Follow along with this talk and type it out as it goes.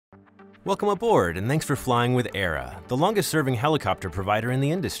Welcome aboard, and thanks for flying with ERA, the longest-serving helicopter provider in the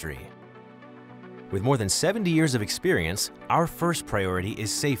industry. With more than 70 years of experience, our first priority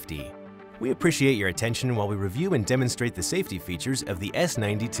is safety. We appreciate your attention while we review and demonstrate the safety features of the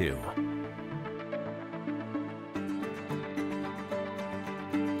S92.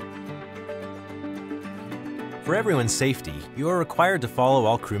 For everyone's safety, you are required to follow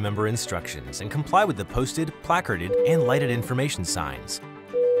all crew member instructions and comply with the posted, placarded, and lighted information signs.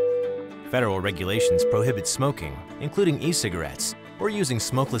 Federal regulations prohibit smoking, including e-cigarettes, or using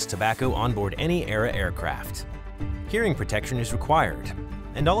smokeless tobacco on board any ERA aircraft. Hearing protection is required,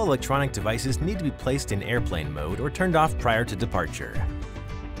 and all electronic devices need to be placed in airplane mode or turned off prior to departure.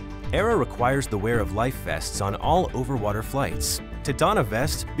 ERA requires the wear of life vests on all overwater flights. To don a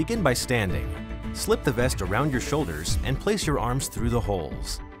vest, begin by standing. Slip the vest around your shoulders and place your arms through the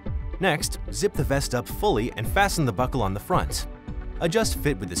holes. Next, zip the vest up fully and fasten the buckle on the front. Adjust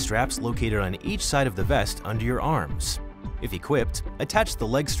fit with the straps located on each side of the vest under your arms. If equipped, attach the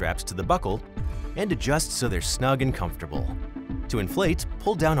leg straps to the buckle and adjust so they're snug and comfortable. To inflate,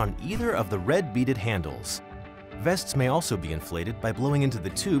 pull down on either of the red beaded handles. Vests may also be inflated by blowing into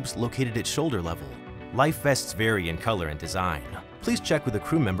the tubes located at shoulder level. Life vests vary in color and design. Please check with a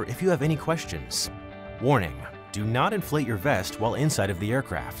crew member if you have any questions. Warning: do not inflate your vest while inside of the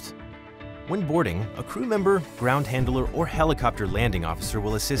aircraft. When boarding, a crew member, ground handler, or helicopter landing officer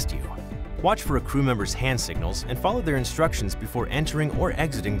will assist you. Watch for a crew member's hand signals and follow their instructions before entering or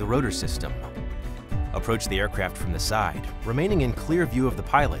exiting the rotor system. Approach the aircraft from the side, remaining in clear view of the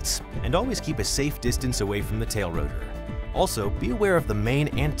pilots, and always keep a safe distance away from the tail rotor. Also, be aware of the main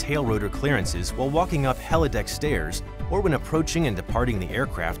and tail rotor clearances while walking up helideck stairs or when approaching and departing the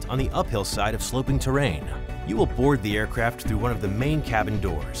aircraft on the uphill side of sloping terrain. You will board the aircraft through one of the main cabin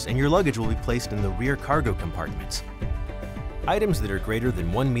doors, and your luggage will be placed in the rear cargo compartment. Items that are greater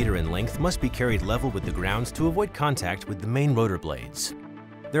than 1 meter in length must be carried level with the ground to avoid contact with the main rotor blades.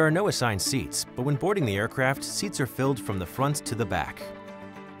 There are no assigned seats, but when boarding the aircraft, seats are filled from the front to the back.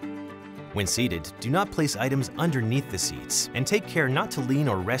 When seated, do not place items underneath the seats, and take care not to lean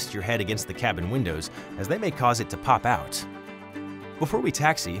or rest your head against the cabin windows, as they may cause it to pop out. Before we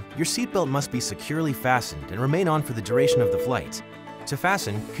taxi, your seatbelt must be securely fastened and remain on for the duration of the flight. To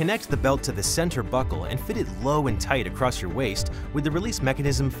fasten, connect the belt to the center buckle and fit it low and tight across your waist with the release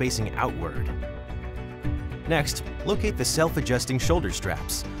mechanism facing outward. Next, locate the self-adjusting shoulder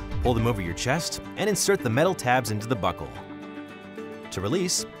straps, pull them over your chest, and insert the metal tabs into the buckle. To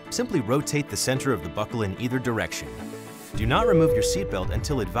release, simply rotate the center of the buckle in either direction. Do not remove your seatbelt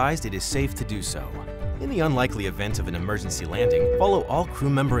until advised it is safe to do so. In the unlikely event of an emergency landing, follow all crew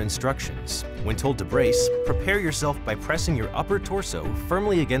member instructions. When told to brace, prepare yourself by pressing your upper torso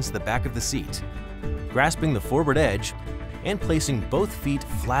firmly against the back of the seat, grasping the forward edge, and placing both feet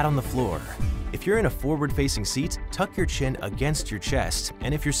flat on the floor. If you're in a forward-facing seat, tuck your chin against your chest,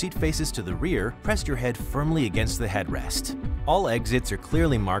 and if your seat faces to the rear, press your head firmly against the headrest. All exits are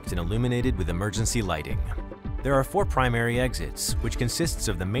clearly marked and illuminated with emergency lighting. There are 4 primary exits, which consists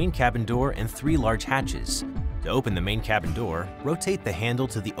of the main cabin door and 3 large hatches. To open the main cabin door, rotate the handle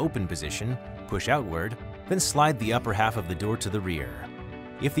to the open position, push outward, then slide the upper half of the door to the rear.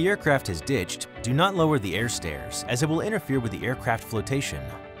 If the aircraft has ditched, do not lower the air stairs, as it will interfere with the aircraft flotation.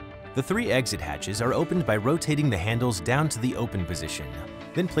 The 3 exit hatches are opened by rotating the handles down to the open position,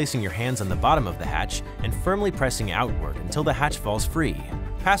 then placing your hands on the bottom of the hatch and firmly pressing outward until the hatch falls free.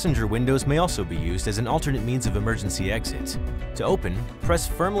 Passenger windows may also be used as an alternate means of emergency exit. To open, press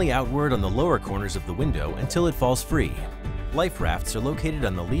firmly outward on the lower corners of the window until it falls free. Life rafts are located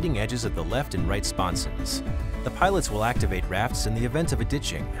on the leading edges of the left and right sponsons. The pilots will activate rafts in the event of a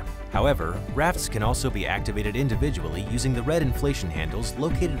ditching. However, rafts can also be activated individually using the red inflation handles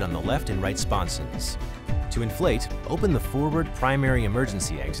located on the left and right sponsons. To inflate, open the forward primary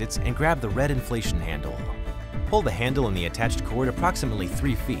emergency exits and grab the red inflation handle. Pull the handle and the attached cord approximately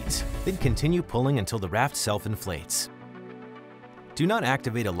 3 feet, then continue pulling until the raft self-inflates. Do not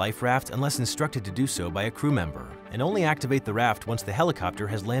activate a life raft unless instructed to do so by a crew member, and only activate the raft once the helicopter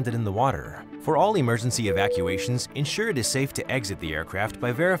has landed in the water. For all emergency evacuations, ensure it is safe to exit the aircraft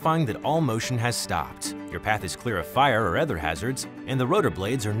by verifying that all motion has stopped, your path is clear of fire or other hazards, and the rotor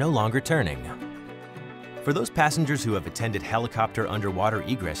blades are no longer turning. For those passengers who have attended helicopter underwater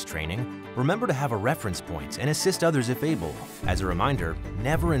egress training, remember to have a reference point and assist others if able. As a reminder,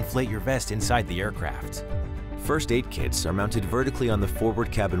 never inflate your vest inside the aircraft. First aid kits are mounted vertically on the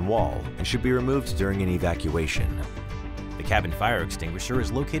forward cabin wall and should be removed during an evacuation. The cabin fire extinguisher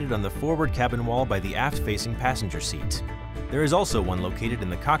is located on the forward cabin wall by the aft-facing passenger seat. There is also one located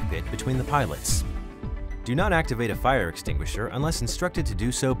in the cockpit between the pilots. Do not activate a fire extinguisher unless instructed to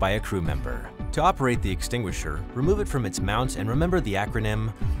do so by a crew member. To operate the extinguisher, remove it from its mount and remember the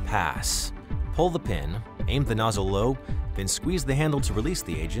acronym PASS. Pull the pin, aim the nozzle low, then squeeze the handle to release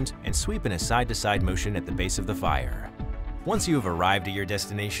the agent and sweep in a side-to-side motion at the base of the fire. Once you have arrived at your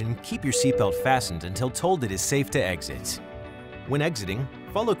destination, keep your seatbelt fastened until told it is safe to exit. When exiting,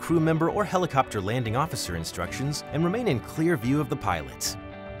 follow crew member or helicopter landing officer instructions and remain in clear view of the pilot.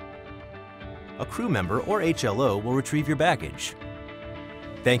 A crew member or HLO will retrieve your baggage.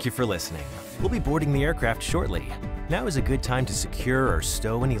 Thank you for listening. We'll be boarding the aircraft shortly. Now is a good time to secure or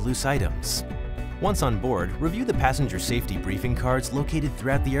stow any loose items. Once on board, review the passenger safety briefing cards located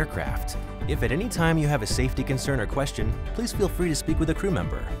throughout the aircraft. If at any time you have a safety concern or question, please feel free to speak with a crew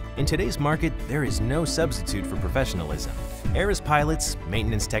member. In today's market, there is no substitute for professionalism. Aira's pilots,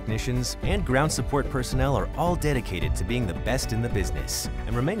 maintenance technicians, and ground support personnel are all dedicated to being the best in the business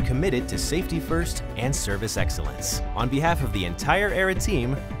and remain committed to safety first and service excellence. On behalf of the entire Aira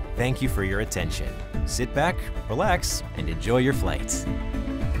team, thank you for your attention. Sit back, relax, and enjoy your flight.